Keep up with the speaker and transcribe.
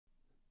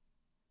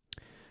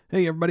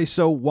Hey everybody,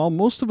 so while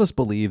most of us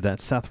believe that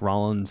Seth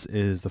Rollins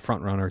is the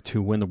frontrunner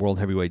to win the World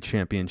Heavyweight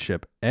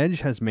Championship, Edge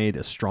has made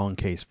a strong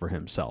case for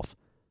himself.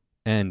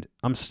 And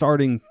I'm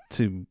starting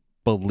to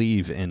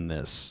believe in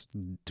this.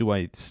 Do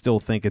I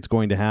still think it's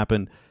going to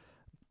happen?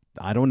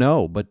 I don't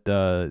know, but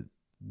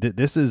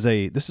this is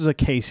a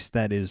case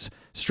that is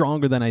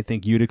stronger than I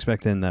think you'd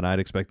expect and that I'd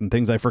expect and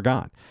things I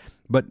forgot.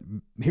 But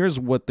here's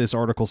what this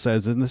article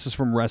says, and this is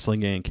from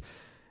Wrestling Inc.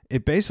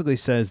 It basically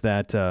says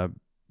that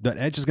that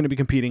Edge is going to be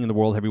competing in the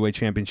World Heavyweight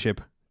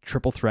Championship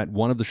triple threat,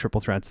 one of the triple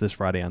threats this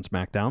Friday on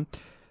SmackDown.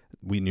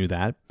 We knew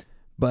that.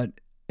 But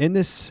in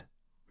this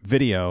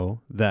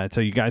video that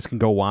you guys can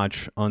go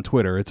watch on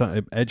Twitter,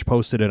 Edge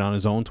posted it on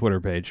his own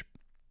Twitter page.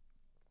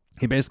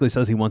 He basically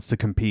says he wants to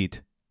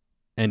compete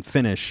and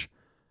finish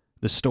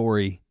the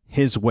story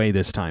his way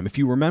this time. If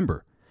you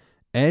remember,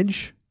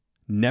 Edge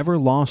never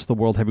lost the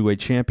World Heavyweight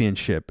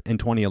Championship in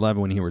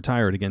 2011 when he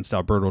retired against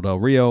Alberto Del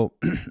Rio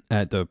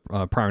at the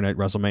prior night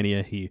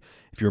WrestleMania.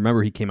 If you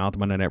remember, he came out the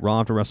Monday Night Raw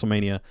after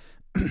WrestleMania,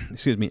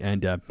 excuse me,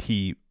 and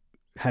he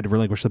had to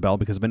relinquish the belt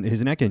because of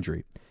his neck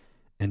injury,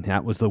 and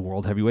that was the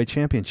World Heavyweight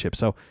Championship.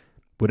 So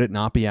would it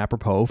not be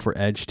apropos for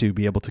Edge to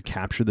be able to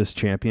capture this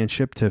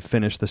championship to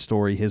finish the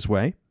story his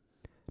way?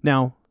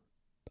 Now,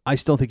 I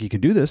still think he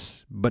could do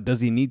this, but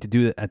does he need to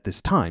do it at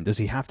this time? Does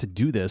he have to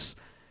do this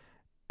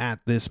at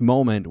this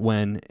moment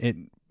when it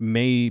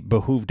may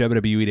behoove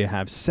WWE to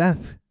have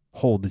Seth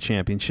hold the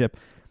championship?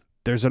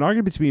 There's an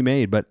argument to be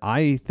made, but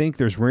I think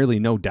there's really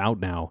no doubt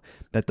now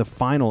that the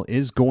final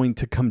is going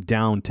to come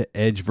down to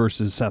Edge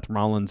versus Seth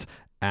Rollins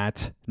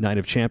at Night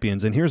of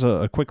Champions. And here's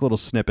a quick little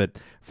snippet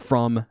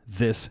from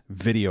this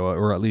video,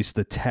 or at least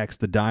the text,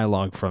 the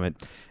dialogue from it.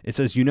 It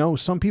says,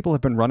 some people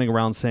have been running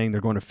around saying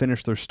they're going to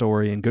finish their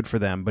story, and good for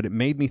them, but it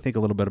made me think a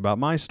little bit about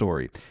my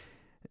story.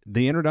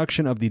 The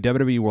introduction of the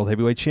WWE World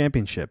Heavyweight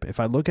Championship. If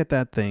I look at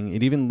that thing,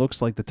 it even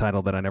looks like the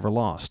title that I never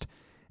lost.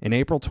 In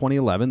April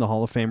 2011, the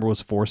Hall of Famer was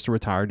forced to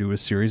retire due to a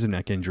series of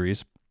neck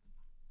injuries,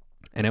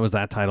 and it was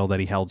that title that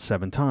he held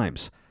 7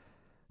 times.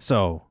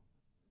 So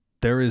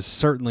there is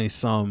certainly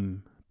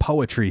some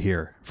poetry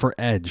here for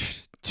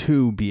Edge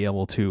to be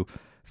able to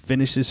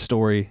finish his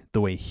story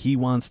the way he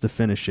wants to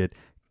finish it,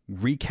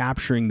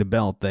 recapturing the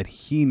belt that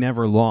he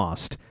never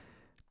lost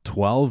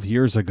 12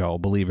 years ago,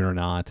 believe it or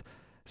not.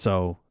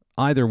 So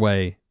either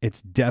way,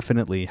 it's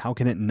definitely, how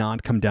can it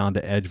not come down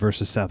to Edge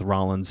versus Seth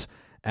Rollins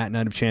at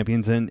Night of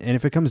Champions? And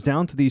if it comes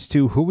down to these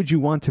two, who would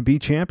you want to be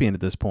champion at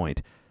this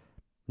point?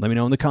 Let me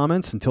know in the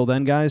comments. Until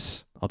then,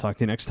 guys, I'll talk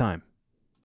to you next time.